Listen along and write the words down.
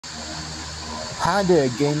Hi there,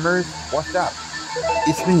 gamers. What's up?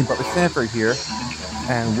 It's me, Bubba Sanford here,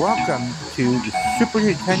 and welcome to the Super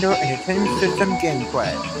Nintendo Entertainment System gameplay.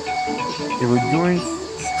 They were doing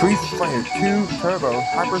Street Fighter 2 Turbo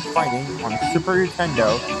Hyper Fighting on Super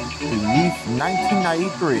Nintendo, released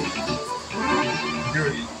 1993.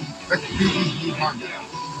 Dude, let's BBG Honda.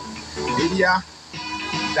 Media,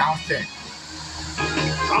 downstairs.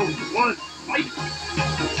 Round one, fight!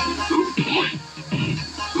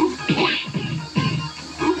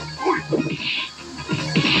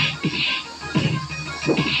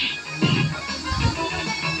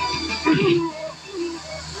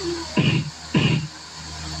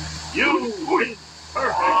 You win!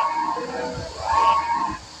 Perfect!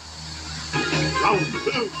 Round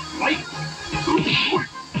two, fight!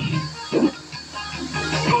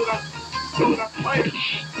 Show the fire!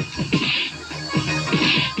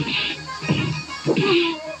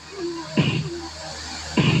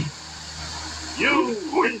 You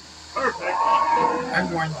win! Perfect! I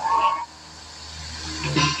won.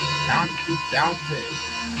 Downstairs.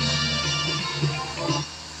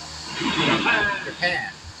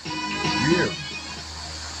 Japan. You.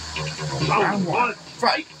 Round one,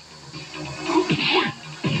 Fight.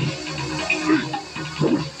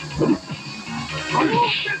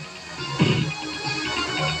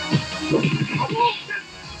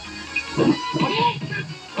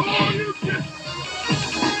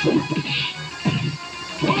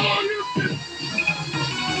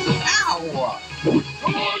 Ow!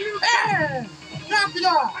 Hey! Knock it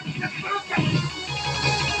off!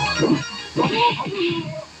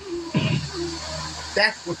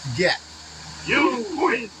 That's what you get. You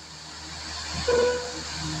win!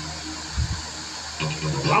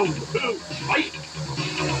 Round two, fight!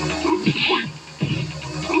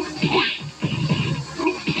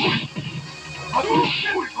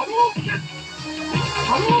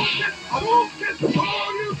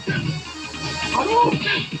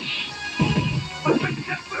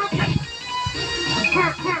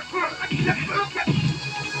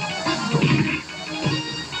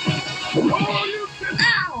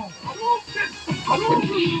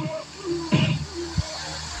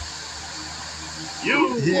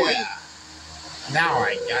 You win! Yeah. Now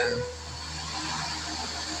I got him.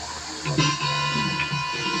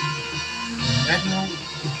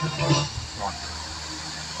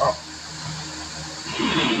 Oh.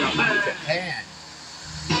 Japan.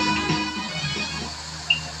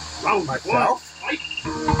 Round Myself? one, fight!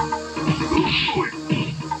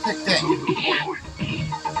 Take that.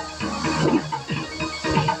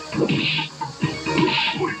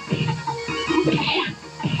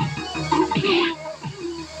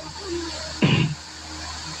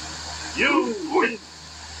 You win!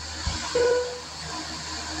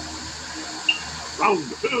 Round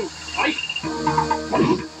two, fight!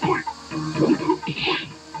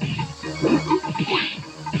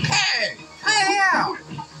 Hey! Hey out!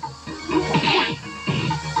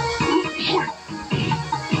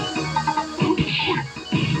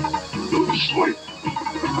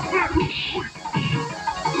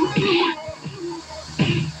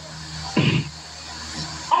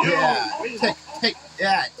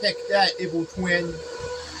 Yeah, take that, evil twin.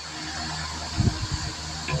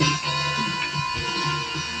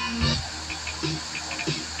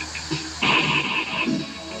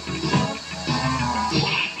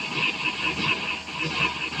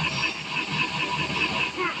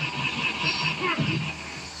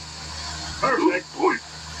 Perfect!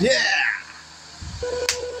 Yeah!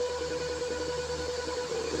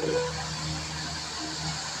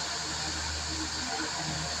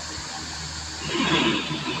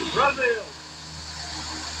 Brazil!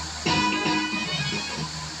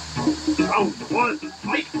 Round one,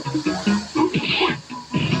 fight!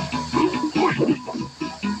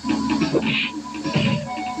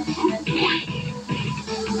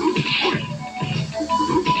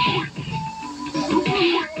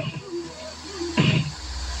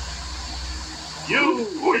 You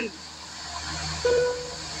win!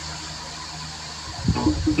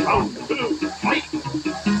 Round two, fight!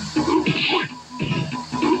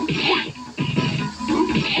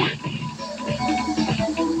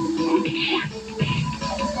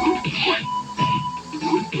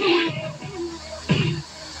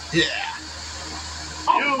 Yeah!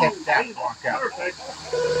 You Take that win! walk out. Perfect!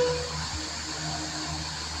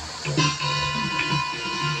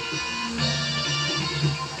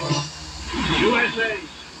 USA!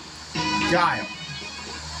 Guile.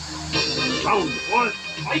 Round one,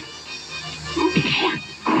 fight!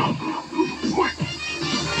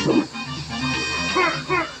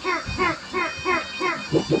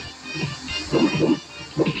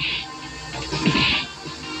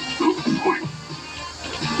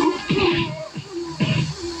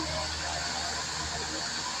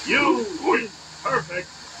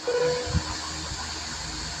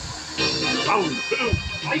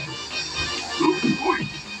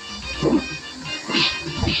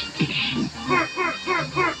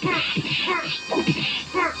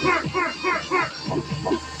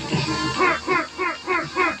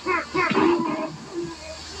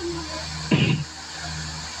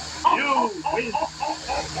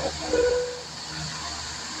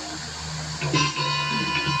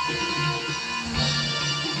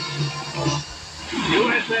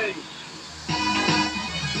 USA.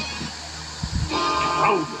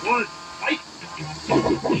 Round one, fight.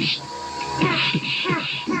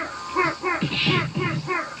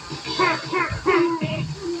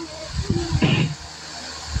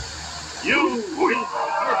 You win.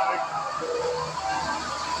 Perfect.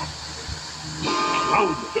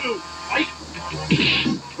 Round two, fight.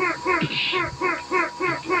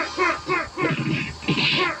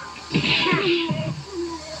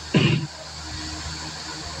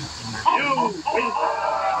 You win. Perfect.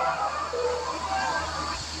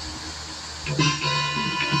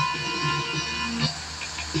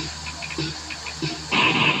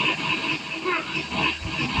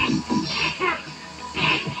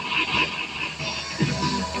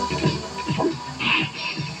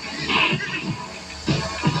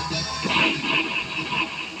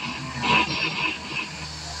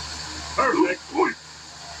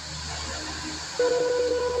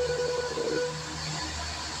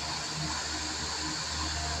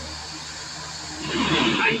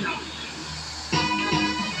 China.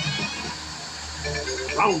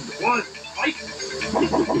 Round one, fight.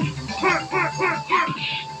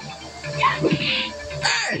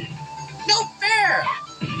 Hey! No fair!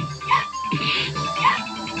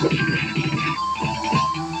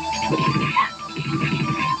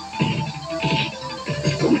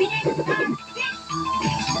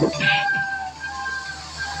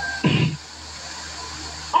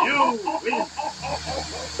 You win.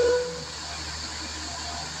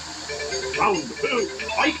 Round two,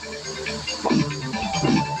 fight.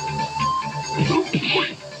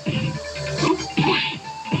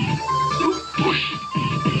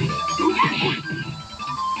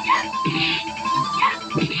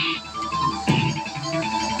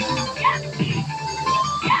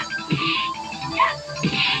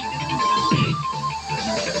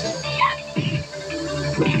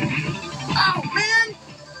 Oh, man!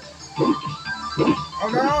 Oh,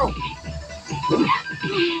 no!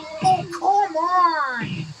 Oh, come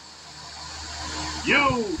on!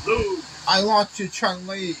 You lose. I lost to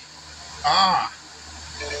Chun-Li. Ah.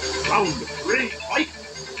 Round three, fight.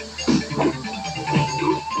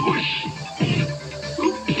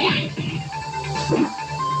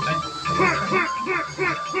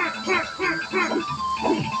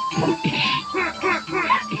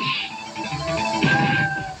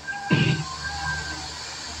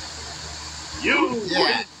 You Yeah,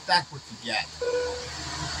 win. that's what you get.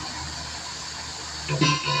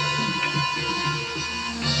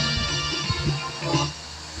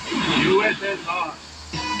 USSR.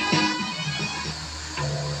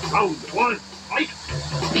 Round one, fight.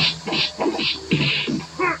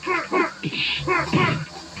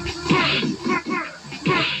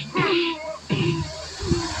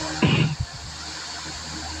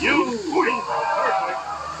 You win. Perfect.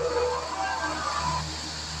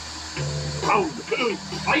 Round two,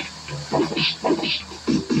 fight.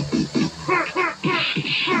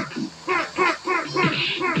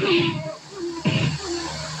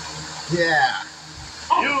 Yeah.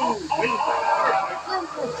 You win. Perfect.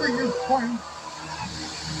 Don't go for your point.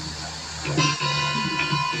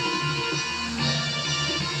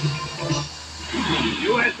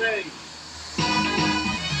 USA.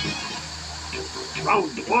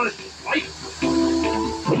 Round one, fight.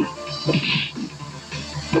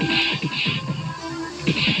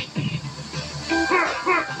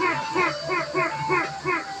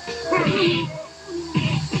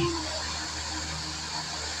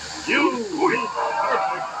 You win.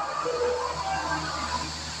 Perfect.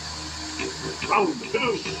 Round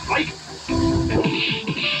two, fight.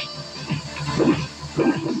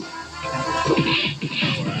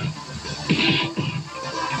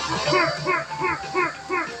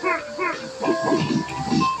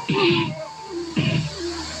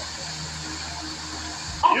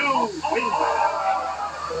 You win.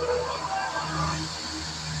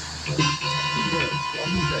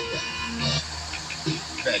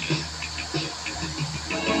 Begging.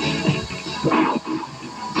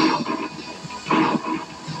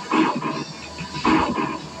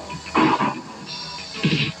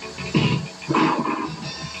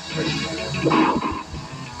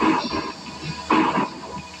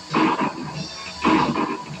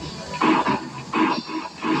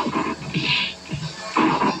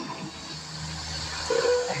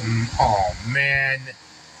 Oh, man.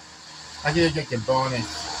 I didn't get the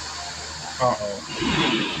bonus. Uh-oh.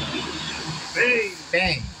 Bang.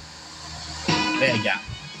 Bang. There you go.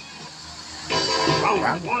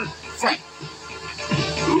 Round one, Fight.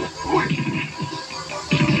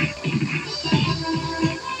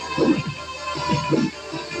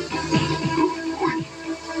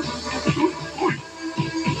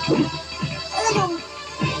 Oh, no.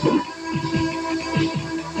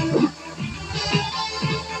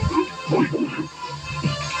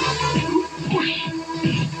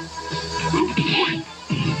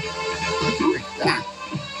 That.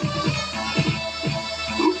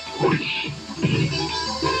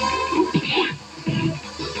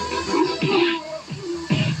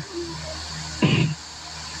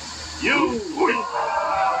 You win.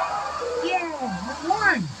 Yeah, we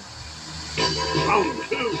won. Round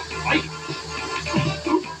two, fight.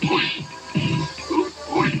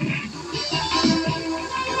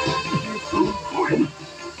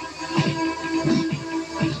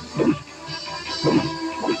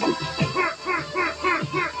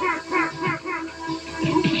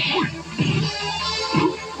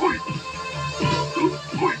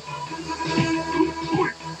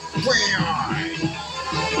 Bring on.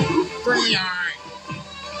 Bring on.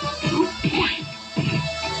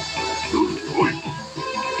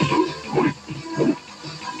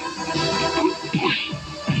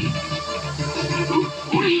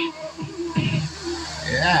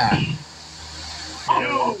 Yeah.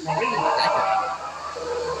 You win.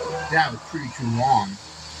 That was pretty too long.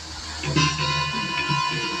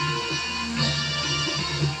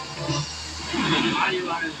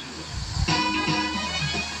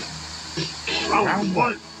 Round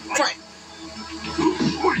one, Fight.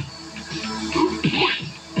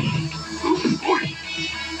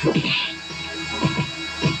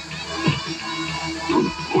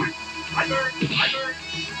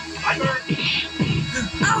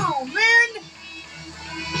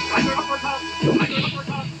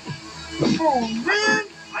 Oh, man.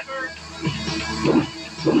 Oh,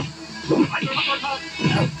 man. That was so close.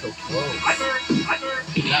 That was so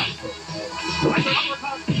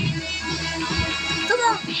close. Come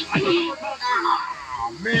on.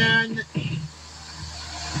 Oh, man.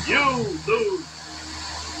 You lose.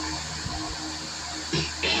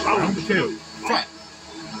 Round two. Fight.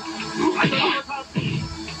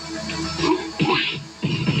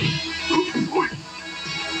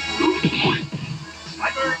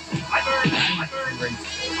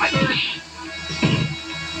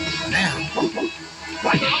 Now.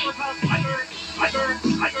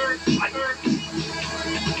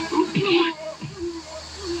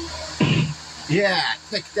 Yeah,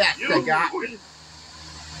 take that, You guy. win.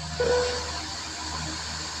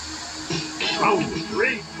 Round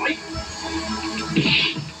three, fight.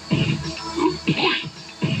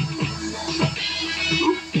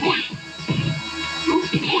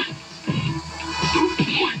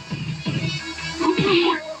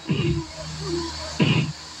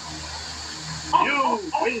 You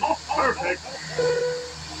win. Perfect.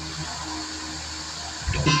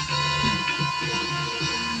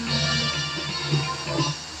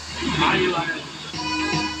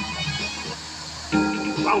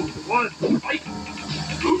 Round one, fight.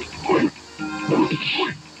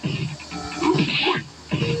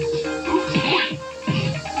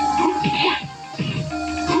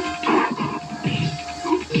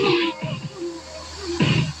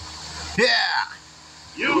 Yeah.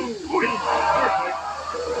 You win. Perfect.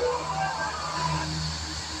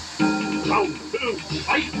 Round two,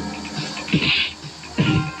 fight.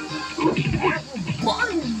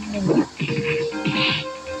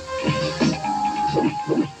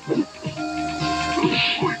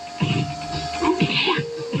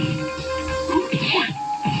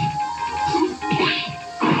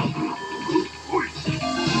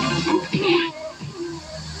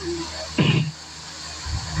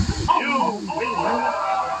 You win.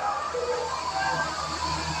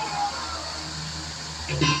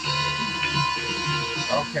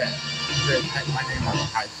 Okay. Says type my name on the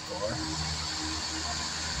high score.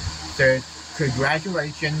 Says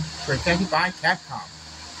congratulations, presented by Capcom.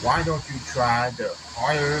 Why don't you try the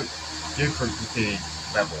higher difficulty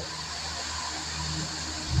level?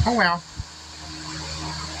 Oh well.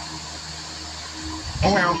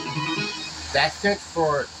 Oh well. That's it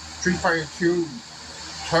for Street Fighter 2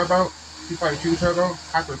 Turbo. Street Fighter 2 Turbo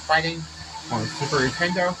Hyper Fighting on Super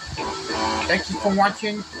Nintendo. Thank you for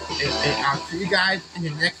watching, and I'll see you guys in the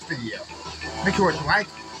next video. Make sure to like,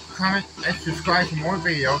 comment, and subscribe for more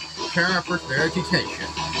videos sharing our personal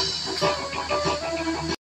education.